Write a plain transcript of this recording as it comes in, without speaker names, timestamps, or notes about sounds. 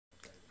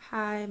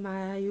Hi,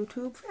 my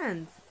YouTube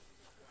friends.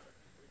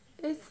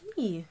 It's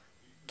me,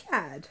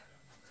 Cad.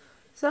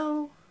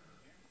 So,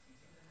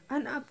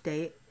 an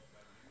update.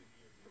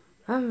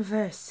 I'm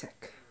very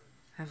sick.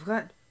 I've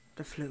got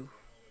the flu,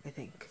 I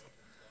think.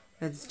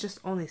 It's just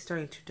only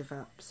starting to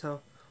develop, so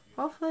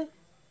hopefully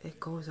it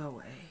goes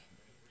away.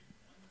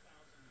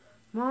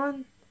 I'm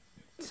on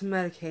some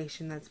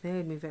medication that's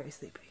made me very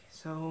sleepy,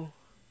 so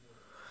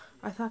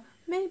I thought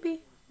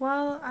maybe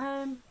while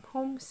I'm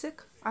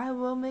homesick, I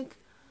will make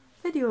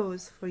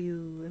videos for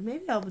you, and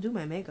maybe I'll do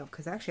my makeup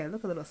because actually I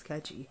look a little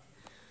sketchy,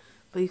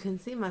 but you can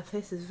see my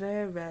face is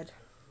very red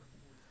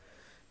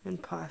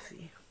and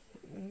puffy.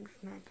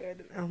 It's not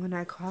good, and when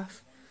I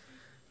cough,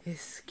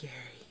 it's scary,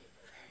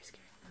 very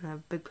scary. I have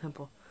a big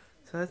pimple,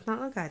 so let's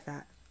not look at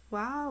that.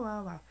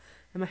 Wow.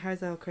 And my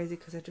hair's a little crazy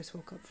because I just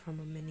woke up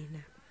from a mini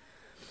nap.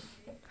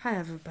 Hi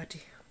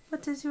everybody,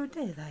 what is your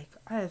day like?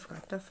 I've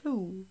got the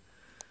flu.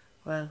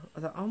 Well,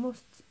 the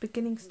almost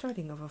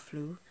starting of a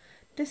flu.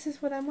 This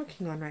is what I'm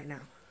working on right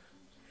now.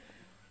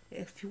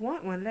 If you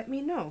want one, let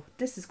me know.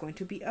 This is going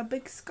to be a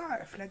big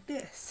scarf like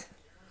this.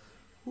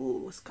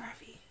 Ooh,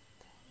 scarfy.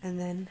 And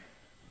then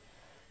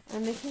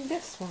I'm making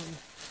this one.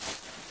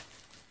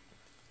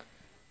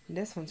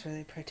 This one's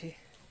really pretty.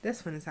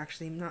 This one is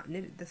actually not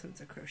knitted. This one's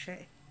a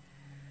crochet.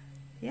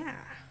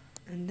 Yeah.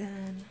 And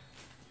then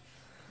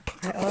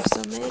I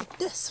also made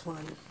this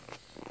one.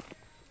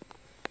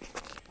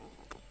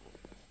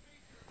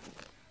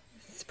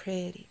 It's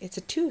pretty. It's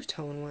a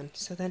two-tone one.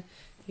 So then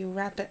you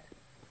wrap it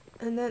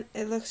and then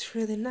it looks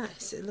really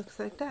nice. It looks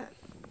like that.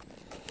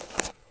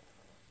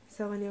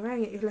 So when you're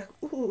wearing it, you're like,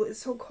 ooh,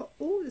 it's so cold.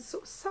 Ooh, it's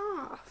so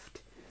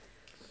soft.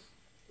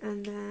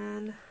 And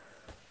then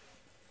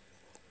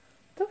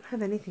don't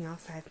have anything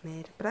else I've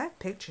made, but I have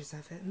pictures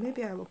of it.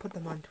 Maybe I will put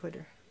them on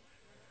Twitter.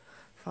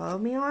 Follow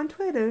me on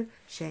Twitter.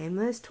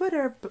 Shameless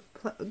Twitter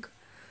plug.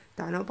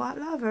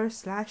 DinoBotLover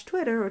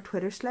 /Twitter or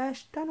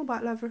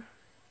Twitter/DinoBotLover.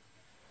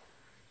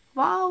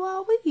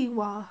 Wah wee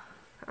wah.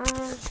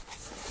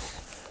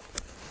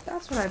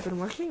 That's what I've been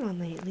working on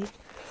lately.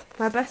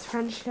 My best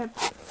friendship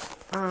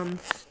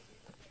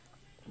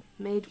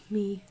made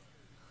me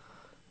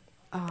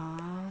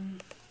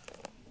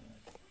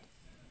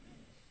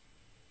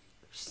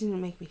she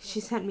didn't make me. She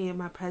sent me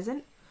my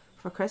present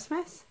for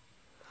Christmas.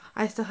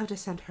 I still have to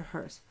send her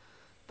hers.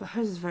 But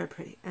hers is very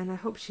pretty, and I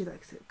hope she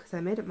likes it, because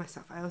I made it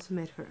myself. I also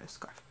made her a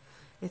scarf.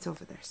 It's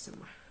over there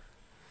somewhere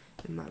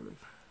in my room.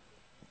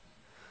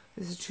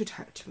 This is too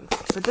tired to move,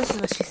 but this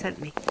is what she sent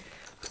me.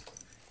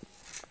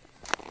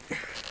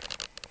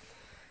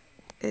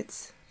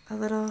 It's a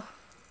little,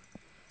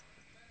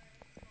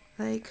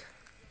 like,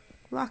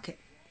 locket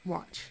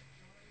watch.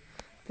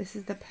 This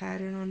is the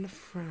pattern on the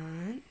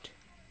front.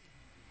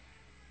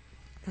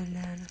 And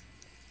then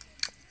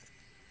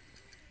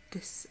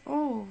this,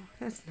 oh,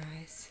 that's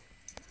nice.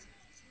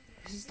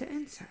 This is the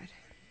inside.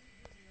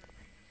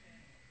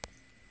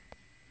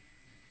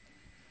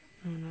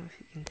 I don't know if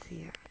you can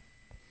see it.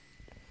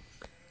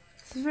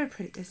 This is very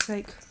pretty. It's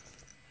like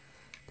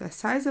the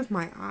size of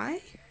my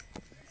eye.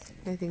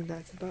 I think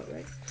that's about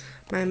right.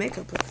 My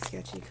makeup looks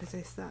sketchy because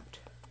I slept.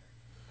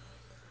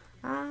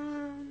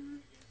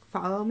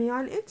 Follow me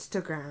on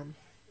Instagram.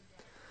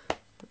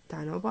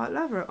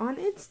 DinoBotLover on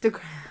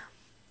Instagram.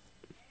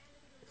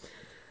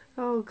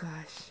 Oh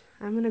gosh.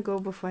 I'm gonna go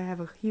before I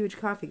have a huge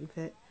coughing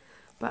fit.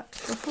 But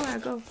before I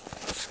go,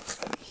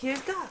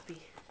 here's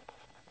Gabi.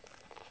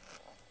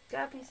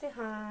 Gabi, say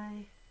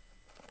hi.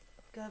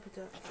 Gabi.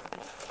 Gabi.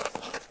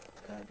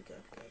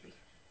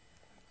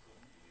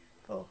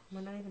 Oh,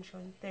 we're not even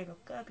showing. There you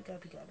go.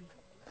 Gabi.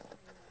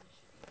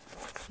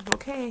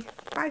 Okay,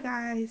 bye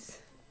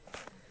guys.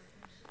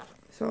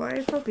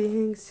 Sorry for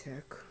being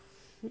sick.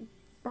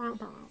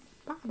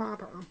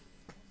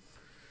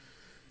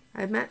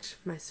 I matched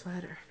my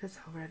sweater. That's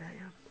how red I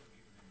am.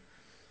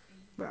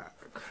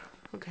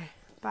 Okay,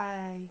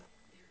 bye.